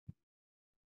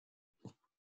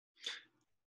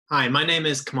Hi, my name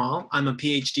is Kamal. I'm a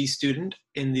PhD student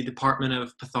in the Department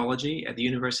of Pathology at the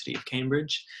University of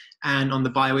Cambridge and on the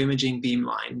bioimaging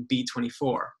Beamline,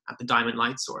 B24, at the Diamond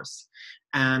Light Source.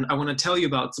 And I want to tell you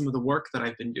about some of the work that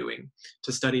I've been doing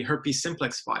to study herpes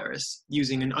simplex virus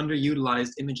using an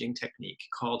underutilized imaging technique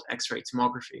called X-ray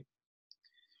tomography.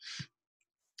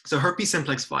 So herpes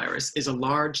simplex virus is a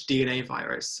large DNA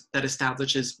virus that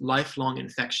establishes lifelong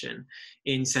infection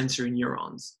in sensory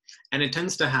neurons, and it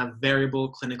tends to have variable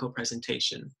clinical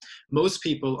presentation. Most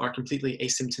people are completely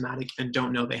asymptomatic and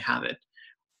don't know they have it.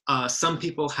 Some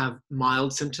people have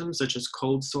mild symptoms such as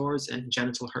cold sores and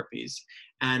genital herpes,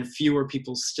 and fewer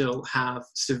people still have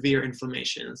severe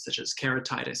inflammations such as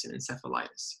keratitis and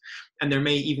encephalitis. And there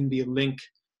may even be a link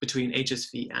between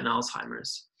HSV and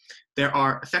Alzheimer's. There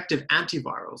are effective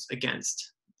antivirals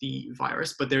against the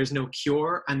virus, but there is no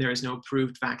cure and there is no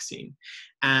approved vaccine.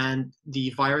 And the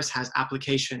virus has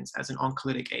applications as an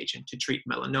oncolytic agent to treat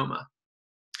melanoma.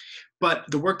 But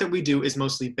the work that we do is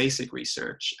mostly basic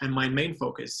research, and my main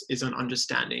focus is on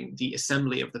understanding the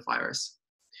assembly of the virus.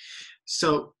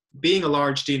 So being a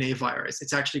large DNA virus,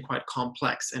 it's actually quite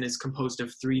complex and is composed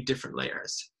of 3 different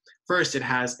layers. First, it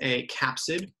has a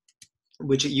capsid,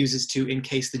 which it uses to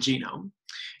encase the genome.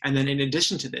 And then in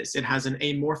addition to this, it has an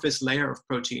amorphous layer of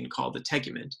protein called the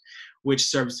tegument, which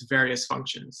serves various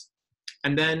functions.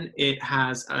 And then it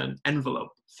has an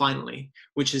envelope, finally,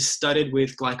 which is studded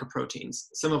with glycoproteins,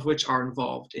 some of which are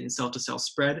involved in cell-to-cell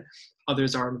spread,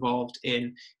 others are involved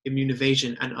in immune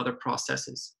evasion and other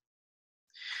processes.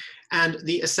 And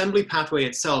the assembly pathway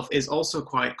itself is also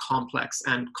quite complex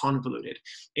and convoluted.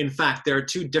 In fact, there are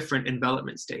 2 different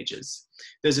envelopment stages.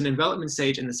 There's an envelopment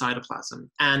stage in the cytoplasm,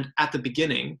 and at the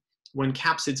beginning, when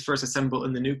capsids first assemble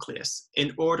in the nucleus,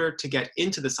 in order to get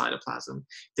into the cytoplasm,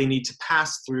 they need to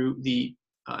pass through the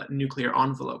nuclear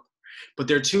envelope. But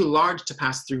they're too large to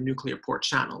pass through nuclear port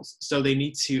channels, so they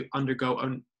need to undergo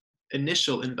an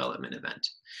initial envelopment event.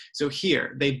 So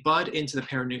here, they bud into the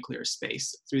paranuclear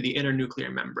space through the inner nuclear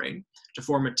membrane to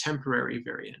form a temporary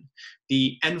virion,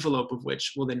 the envelope of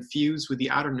which will then fuse with the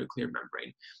outer nuclear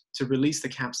membrane to release the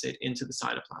capsid into the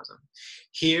cytoplasm.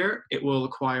 Here, it will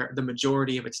acquire the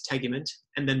majority of its tegument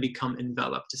and then become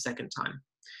enveloped a second time.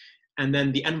 And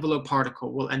then the envelope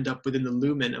particle will end up within the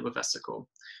lumen of a vesicle.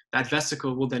 That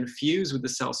vesicle will then fuse with the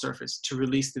cell surface to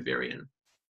release the virion.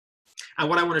 And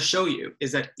what I want to show you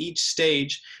is that each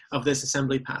stage of this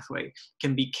assembly pathway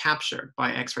can be captured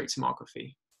by X-ray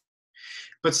tomography.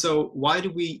 But so why do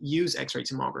we use X-ray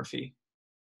tomography?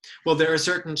 Well, there are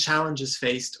certain challenges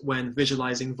faced when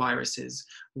visualizing viruses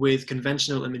with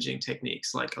conventional imaging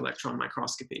techniques like electron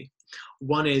microscopy.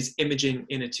 One is imaging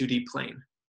in a 2D plane.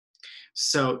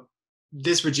 So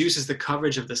this reduces the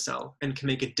coverage of the cell and can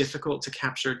make it difficult to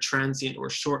capture transient or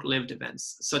short-lived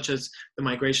events, such as the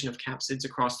migration of capsids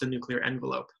across the nuclear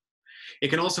envelope. It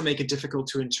can also make it difficult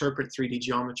to interpret 3D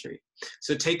geometry.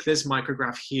 So take this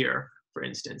micrograph here, for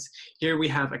instance. Here we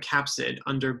have a capsid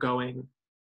undergoing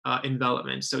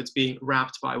envelopment, so it's being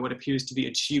wrapped by what appears to be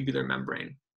a tubular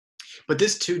membrane. But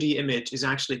this 2D image is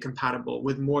actually compatible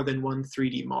with more than one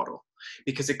 3D model,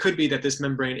 because it could be that this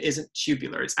membrane isn't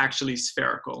tubular, it's actually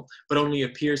spherical, but only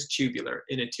appears tubular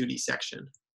in a 2D section.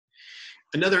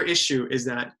 Another issue is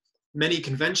that many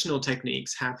conventional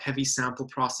techniques have heavy sample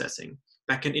processing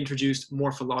that can introduce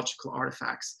morphological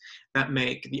artifacts that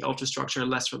make the ultrastructure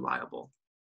less reliable.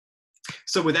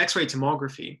 So with X-ray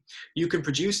tomography, you can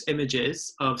produce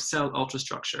images of cell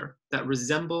ultrastructure that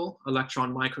resemble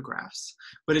electron micrographs,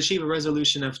 but achieve a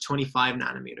resolution of 25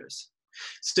 nanometers.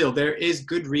 Still, there is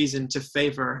good reason to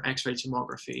favor X-ray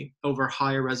tomography over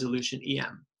higher resolution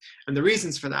EM. And the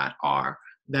reasons for that are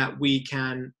that we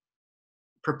can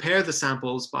prepare the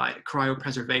samples by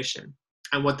cryopreservation.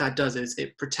 And what that does is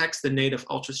it protects the native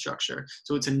ultrastructure,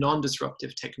 so it's a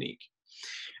non-disruptive technique.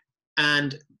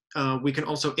 And we can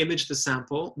also image the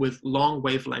sample with long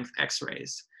wavelength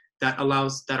X-rays that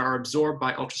are absorbed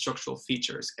by ultrastructural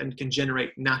features and can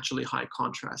generate naturally high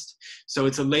contrast. So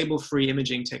it's a label-free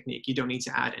imaging technique. You don't need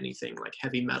to add anything like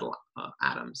heavy metal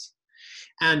atoms.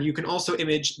 And you can also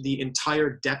image the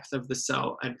entire depth of the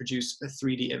cell and produce a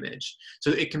 3D image.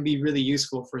 So it can be really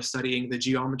useful for studying the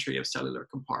geometry of cellular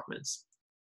compartments.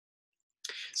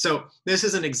 So this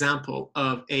is an example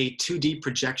of a 2D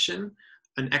projection,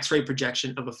 an X-ray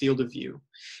projection of a field of view.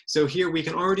 So here we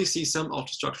can already see some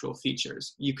ultrastructural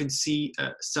features. You can see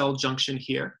a cell junction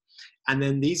here, and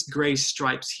then these gray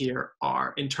stripes here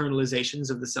are internalizations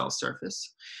of the cell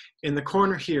surface. In the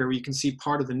corner here, you can see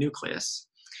part of the nucleus,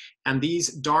 and these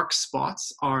dark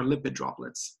spots are lipid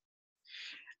droplets.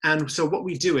 And so what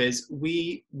we do is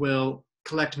we will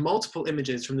collect multiple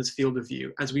images from this field of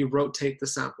view as we rotate the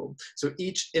sample. So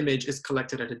each image is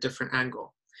collected at a different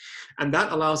angle. And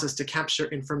that allows us to capture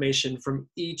information from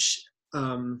each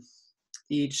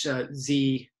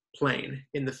Z plane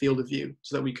in the field of view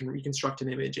so that we can reconstruct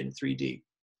an image in 3D.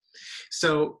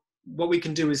 So what we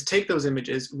can do is take those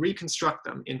images, reconstruct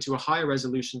them into a higher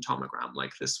resolution tomogram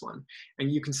like this one,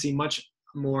 and you can see much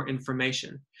more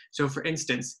information. So for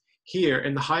instance, here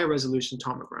in the higher resolution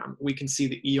tomogram, we can see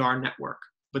the ER network,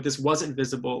 but this wasn't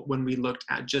visible when we looked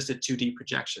at just a 2D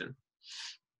projection.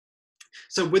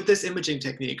 So with this imaging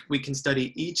technique, we can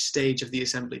study each stage of the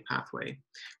assembly pathway.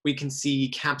 We can see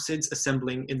capsids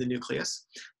assembling in the nucleus.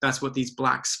 That's what these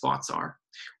black spots are.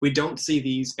 We don't see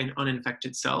these in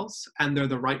uninfected cells, and they're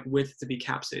the right width to be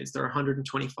capsids. They're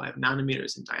 125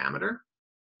 nanometers in diameter.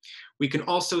 We can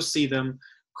also see them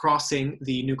crossing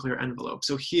the nuclear envelope.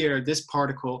 So here, this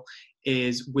particle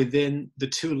is within the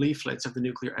two leaflets of the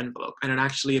nuclear envelope, and it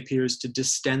actually appears to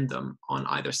distend them on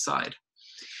either side.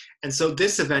 And so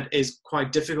this event is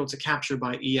quite difficult to capture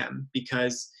by EM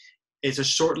because it's a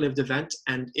short-lived event,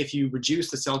 and if you reduce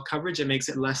the cell coverage, it makes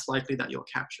it less likely that you'll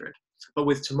capture it. But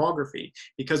with tomography,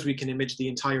 because we can image the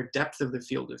entire depth of the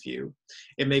field of view,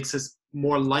 it makes us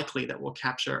more likely that we'll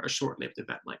capture a short-lived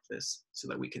event like this so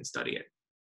that we can study it.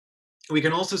 We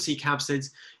can also see capsids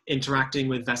interacting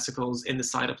with vesicles in the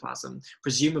cytoplasm,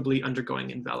 presumably undergoing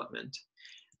envelopment.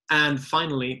 And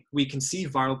finally, we can see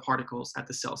viral particles at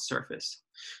the cell surface.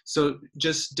 So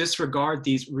just disregard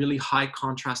these really high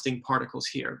contrasting particles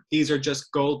here. These are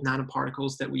just gold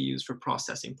nanoparticles that we use for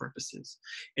processing purposes.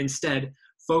 Instead,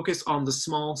 focus on the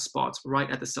small spots right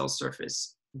at the cell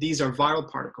surface. These are viral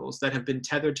particles that have been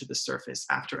tethered to the surface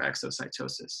after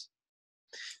exocytosis.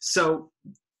 So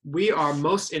we are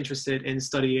most interested in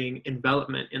studying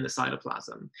envelopment in the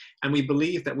cytoplasm, and we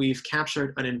believe that we've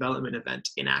captured an envelopment event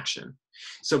in action.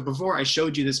 So before I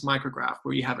showed you this micrograph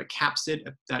where you have a capsid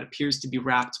that appears to be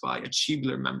wrapped by a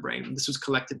tubular membrane. This was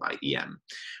collected by EM.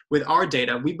 With our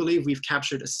data, we believe we've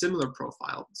captured a similar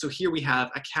profile. So here we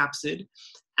have a capsid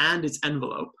and its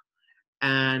envelope,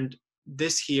 and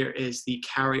this here is the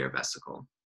carrier vesicle.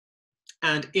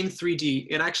 And in 3D,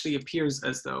 it actually appears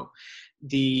as though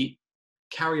the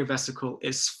carrier vesicle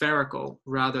is spherical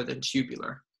rather than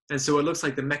tubular. And so it looks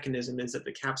like the mechanism is that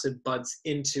the capsid buds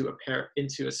into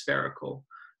a spherical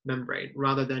membrane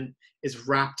rather than is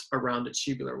wrapped around a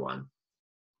tubular one,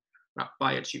 wrapped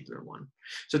by a tubular one.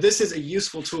 So this is a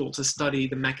useful tool to study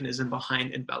the mechanism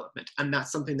behind envelopment, and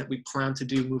that's something that we plan to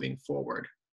do moving forward.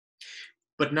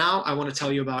 But now I want to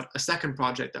tell you about a second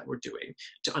project that we're doing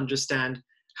to understand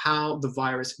how the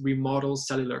virus remodels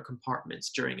cellular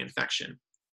compartments during infection.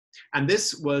 And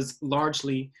this was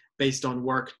largely based on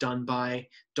work done by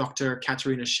Dr.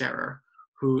 Katharina Scherer,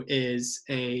 who is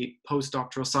a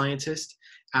postdoctoral scientist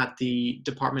at the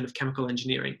Department of Chemical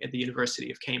Engineering at the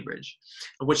University of Cambridge.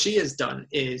 And what she has done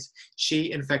is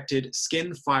she infected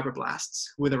skin fibroblasts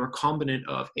with a recombinant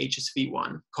of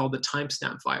HSV-1 called the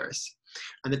timestamp virus.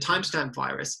 And the timestamp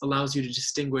virus allows you to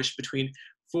distinguish between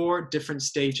 4 different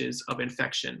stages of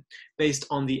infection based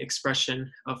on the expression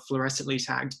of fluorescently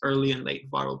tagged early and late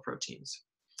viral proteins.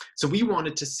 So we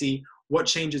wanted to see what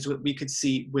changes we could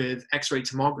see with X-ray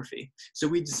tomography. So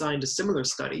we designed a similar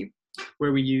study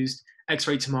where we used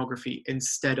X-ray tomography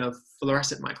instead of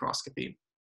fluorescent microscopy.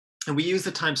 And we used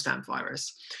the timestamp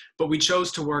virus, but we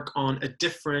chose to work on a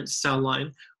different cell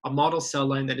line, a model cell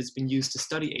line that has been used to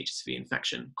study HSV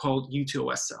infection called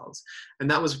U2OS cells.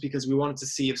 And that was because we wanted to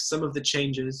see if some of the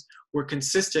changes were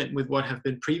consistent with what have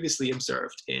been previously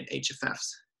observed in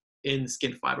HFFs, in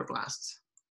skin fibroblasts.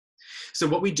 So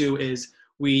what we do is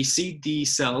we seed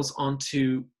these cells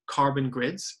onto carbon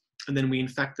grids, and then we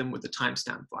infect them with the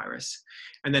timestamp virus.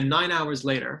 And then 9 hours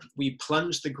later, we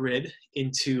plunge the grid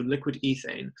into liquid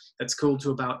ethane that's cooled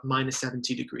to about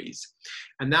 -70 degrees.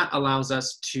 And that allows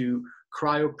us to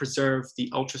cryopreserve the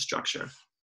ultrastructure.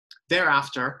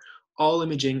 Thereafter, all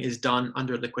imaging is done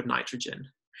under liquid nitrogen.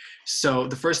 So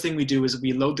the first thing we do is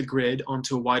we load the grid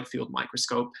onto a wide field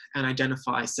microscope and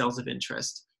identify cells of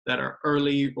interest that are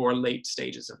early or late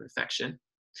stages of infection.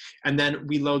 And then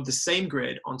we load the same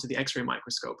grid onto the X-ray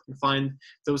microscope and find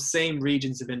those same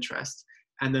regions of interest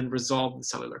and then resolve the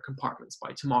cellular compartments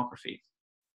by tomography.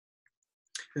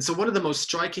 And so one of the most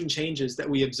striking changes that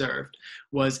we observed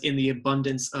was in the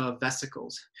abundance of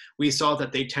vesicles. We saw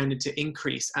that they tended to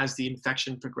increase as the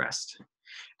infection progressed.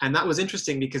 And that was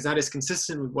interesting because that is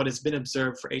consistent with what has been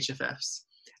observed for HFFs.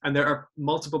 And there are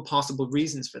multiple possible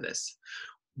reasons for this.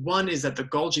 One is that the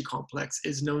Golgi complex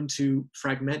is known to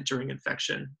fragment during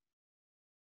infection.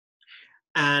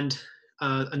 And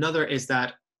another is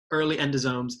that early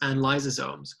endosomes and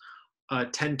lysosomes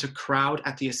tend to crowd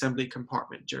at the assembly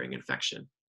compartment during infection.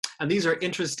 And these are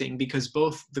interesting because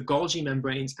both the Golgi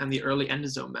membranes and the early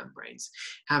endosome membranes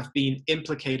have been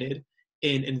implicated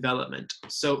in envelopment.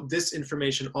 So this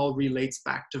information all relates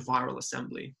back to viral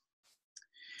assembly.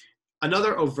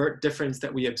 Another overt difference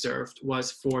that we observed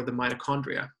was for the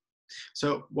mitochondria.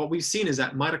 So what we've seen is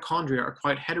that mitochondria are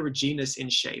quite heterogeneous in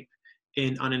shape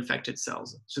in uninfected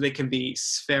cells. So they can be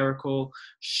spherical,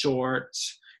 short,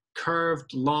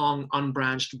 curved, long,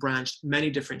 unbranched, branched, many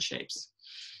different shapes.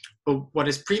 But what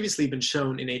has previously been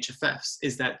shown in HFFs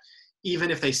is that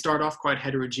even if they start off quite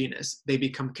heterogeneous, they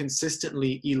become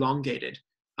consistently elongated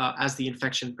as the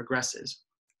infection progresses.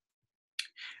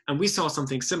 And we saw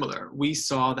something similar. We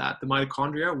saw that the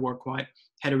mitochondria were quite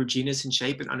heterogeneous in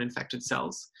shape in uninfected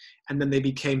cells, and then they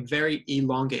became very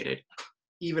elongated,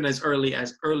 even as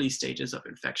early stages of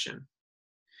infection.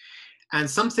 And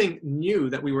something new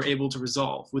that we were able to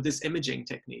resolve with this imaging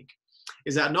technique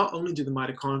is that not only do the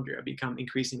mitochondria become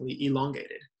increasingly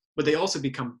elongated, but they also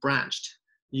become branched.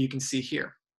 You can see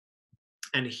here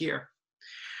and here.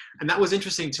 And that was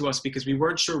interesting to us because we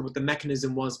weren't sure what the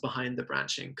mechanism was behind the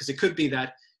branching, because it could be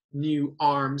that new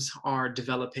arms are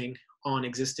developing on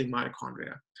existing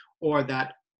mitochondria, or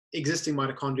that existing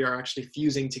mitochondria are actually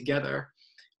fusing together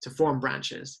to form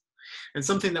branches. And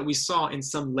something that we saw in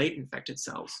some late infected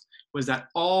cells was that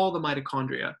all the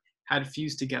mitochondria had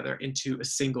fused together into a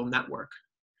single network.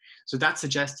 So that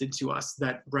suggested to us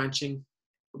that branching,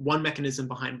 one mechanism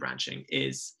behind branching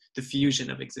is the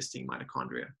fusion of existing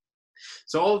mitochondria.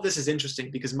 So all of this is interesting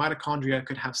because mitochondria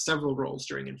could have several roles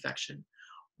during infection,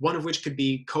 one of which could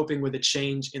be coping with a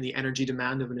change in the energy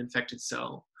demand of an infected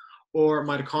cell, or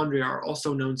mitochondria are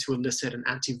also known to elicit an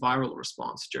antiviral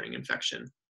response during infection.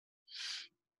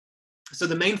 So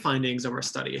the main findings of our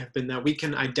study have been that we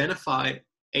can identify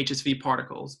HSV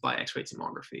particles by X-ray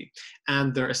tomography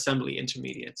and their assembly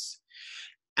intermediates.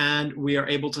 And we are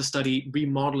able to study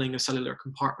remodeling of cellular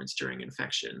compartments during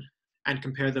infection and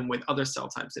compare them with other cell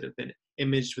types that have been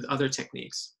imaged with other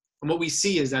techniques. And what we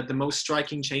see is that the most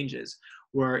striking changes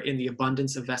were in the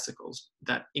abundance of vesicles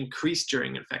that increased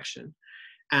during infection,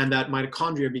 and that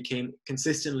mitochondria became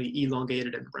consistently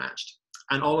elongated and branched.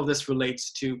 And all of this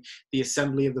relates to the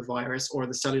assembly of the virus or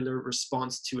the cellular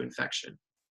response to infection.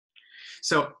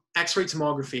 So X-ray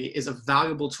tomography is a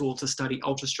valuable tool to study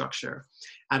ultrastructure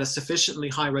at a sufficiently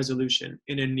high resolution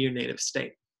in a near-native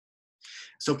state.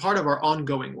 So part of our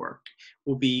ongoing work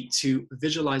will be to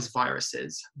visualize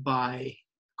viruses by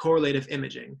correlative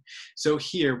imaging. So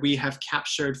here we have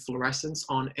captured fluorescence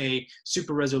on a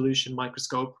super resolution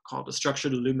microscope called a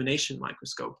structured illumination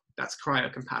microscope that's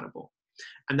cryocompatible.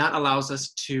 And that allows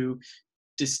us to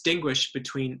distinguish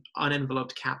between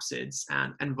unenveloped capsids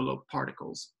and enveloped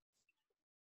particles.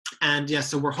 And yeah,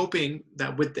 so we're hoping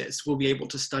that with this, we'll be able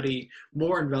to study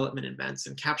more envelopment events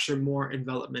and capture more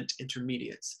envelopment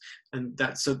intermediates. And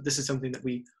so this is something that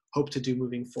we hope to do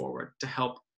moving forward to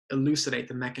help elucidate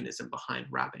the mechanism behind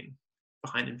wrapping,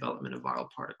 behind envelopment of viral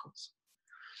particles.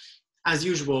 As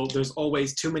usual, there's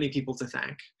always too many people to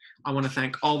thank. I want to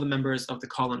thank all the members of the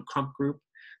Colin Crump group,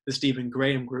 the Stephen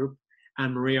Graham group,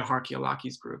 and Maria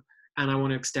Harkiolaki's group. And I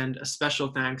want to extend a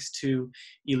special thanks to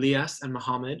Elias and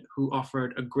Mohammed, who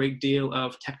offered a great deal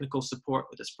of technical support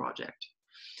with this project.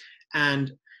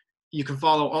 And you can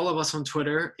follow all of us on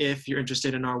Twitter if you're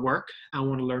interested in our work and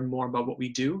want to learn more about what we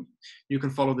do. You can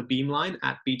follow the Beamline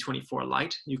at B24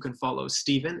 Light. You can follow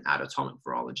Stephen at Atomic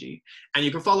Virology. And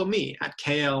you can follow me at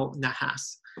Kamal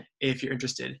Nahas if you're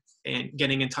interested in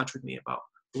getting in touch with me about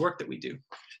the work that we do.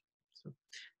 So,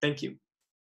 thank you.